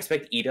 I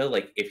expect Ida,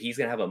 like, if he's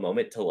gonna have a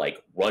moment to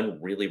like run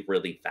really,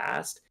 really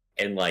fast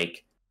and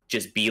like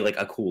just be like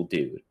a cool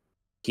dude.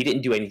 He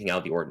didn't do anything out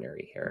of the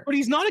ordinary here. But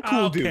he's not a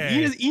cool dude.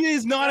 He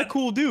is not a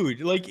cool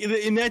dude. Like,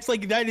 and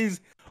that is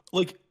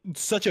like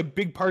such a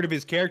big part of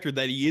his character,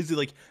 that he is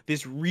like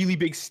this really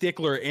big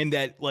stickler, and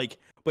that like,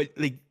 but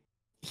like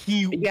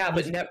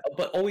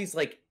but always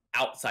like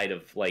outside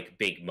of like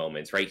big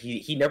moments, right?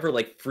 He never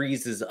like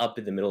freezes up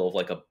in the middle of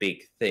like a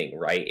big thing,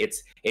 right?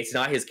 It's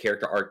not his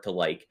character arc to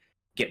like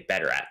get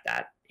better at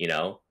that, you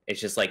know?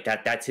 It's just like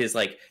that's his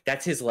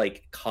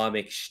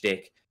comic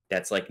shtick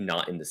that's like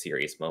not in the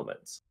serious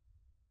moments.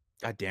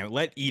 God damn it.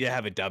 Let Ida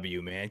have a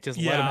W, man. Just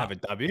let him have a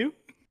W.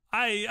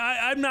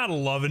 I'm not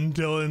loving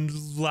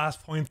Dylan's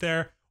last point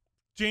there.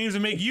 James,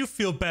 to make you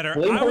feel better,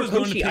 I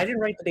didn't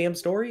write the damn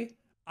story.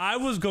 I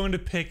was going to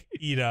pick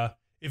Ida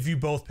if you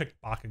both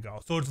picked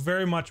Bakugo. So it's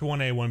very much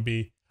 1A,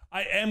 1B.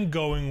 I am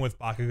going with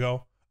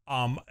Bakugo.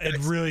 It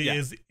really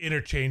is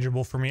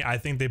interchangeable for me. I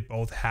think they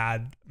both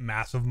had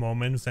massive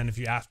moments, and if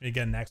you ask me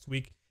again next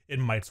week, it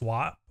might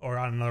swap, or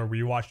on another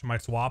rewatch, it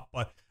might swap.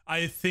 But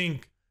I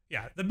think,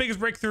 the biggest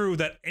breakthrough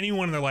that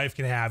anyone in their life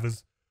can have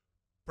is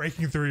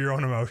breaking through your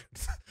own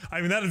emotions.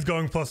 I mean, that is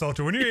going plus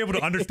ultra. When you're able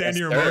to understand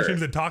your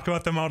emotions and talk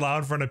about them out loud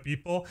in front of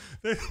people,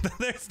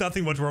 there's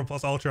nothing much more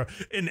plus ultra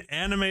in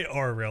anime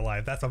or real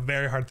life. That's a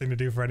very hard thing to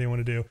do for anyone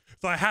to do.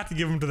 So I have to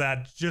give him to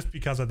that just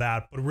because of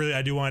that. But really,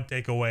 I don't want to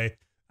take away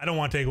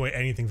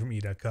anything from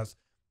Ida, because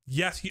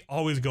yes, he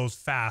always goes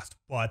fast,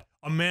 but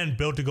a man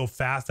built to go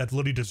fast that's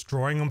literally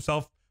destroying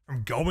himself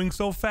from going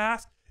so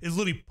fast is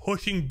literally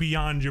pushing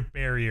beyond your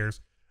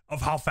barriers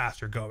of how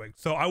fast you're going.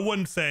 So I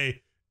wouldn't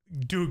say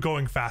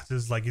going fast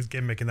is like his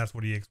gimmick and that's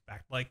what he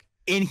expect. Like,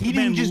 and he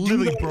didn't just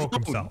literally broke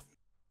himself.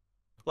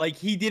 Like,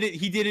 he did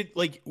it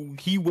like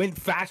he went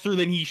faster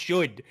than he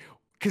should,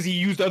 because he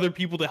used other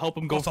people to help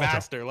him go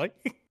faster. Like,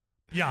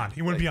 beyond.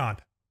 He went beyond.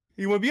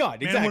 He went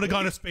beyond. Man would have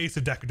gone to space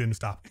if Deku didn't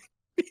stop.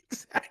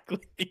 Exactly.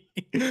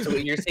 So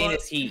what you're saying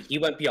is he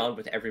went beyond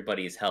with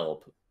everybody's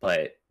help,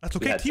 but that's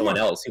okay. We had someone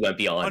else who went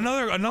beyond.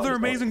 Another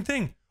amazing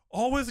thing.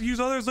 Always use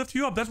others lift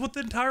you up. That's what the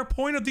entire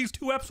point of these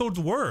 2 episodes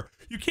were.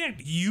 You can't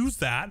use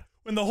that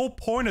when the whole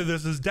point of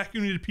this is Deku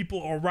needed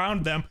people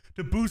around them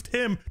to boost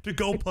him to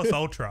go plus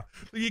ultra.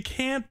 You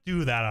can't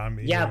do that on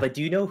me. Yeah, but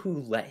do you know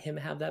who let him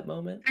have that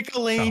moment? Pick a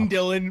lane,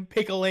 Dylan.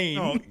 Pick a lane.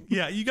 No,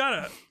 yeah, you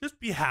gotta just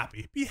be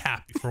happy. Be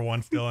happy for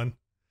once, Dylan.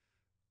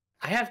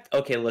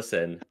 Okay,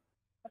 listen.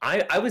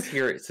 I was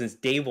here since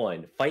day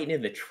one, fighting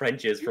in the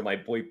trenches for my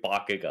boy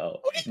Bakugo.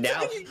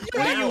 Now look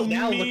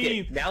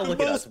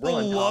at us. We're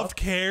on top. Beloved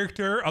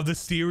character of the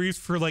series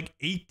for like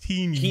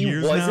 18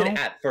 years now. He wasn't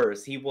at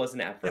first. Yeah,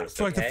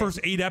 so like the first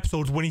 8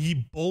 episodes when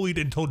he bullied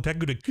and told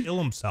Deku to kill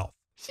himself.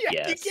 Yeah,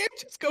 yes. You can't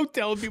just go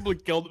telling people to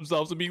kill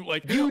themselves and be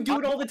like, you do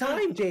it all the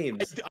time,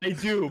 James. I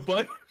do,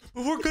 but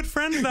we're good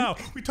friends now.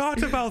 We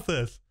talked about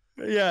this.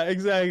 Yeah,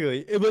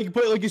 exactly.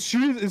 But as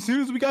soon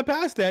as we got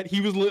past that,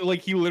 he was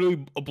he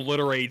literally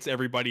obliterates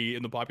everybody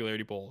in the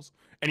popularity polls,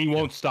 and he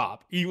won't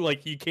stop. He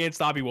can't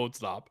stop. He won't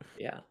stop.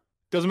 Yeah.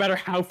 Doesn't matter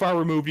how far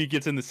removed he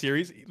gets in the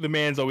series, the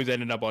man's always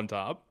ending up on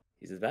top.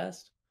 He's the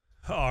best.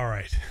 All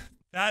right.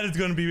 That is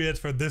going to be it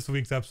for this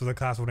week's episode of the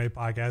Class 1A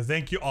podcast.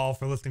 Thank you all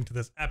for listening to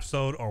this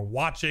episode or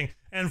watching,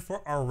 and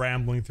for our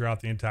rambling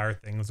throughout the entire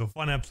thing. It was a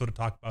fun episode to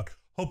talk about.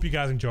 Hope you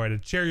guys enjoyed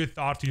it. Share your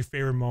thoughts, your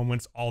favorite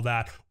moments, all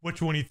that. Which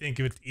one you think,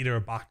 if it's Ida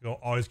or Bakugo.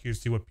 Always curious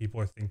to see what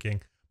people are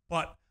thinking.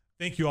 But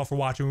thank you all for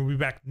watching. We'll be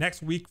back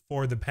next week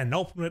for the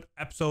penultimate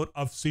episode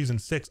of season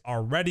 6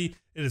 already.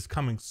 It is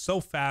coming so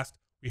fast.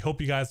 We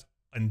hope you guys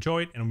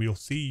enjoyed, and we'll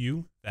see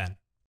you then.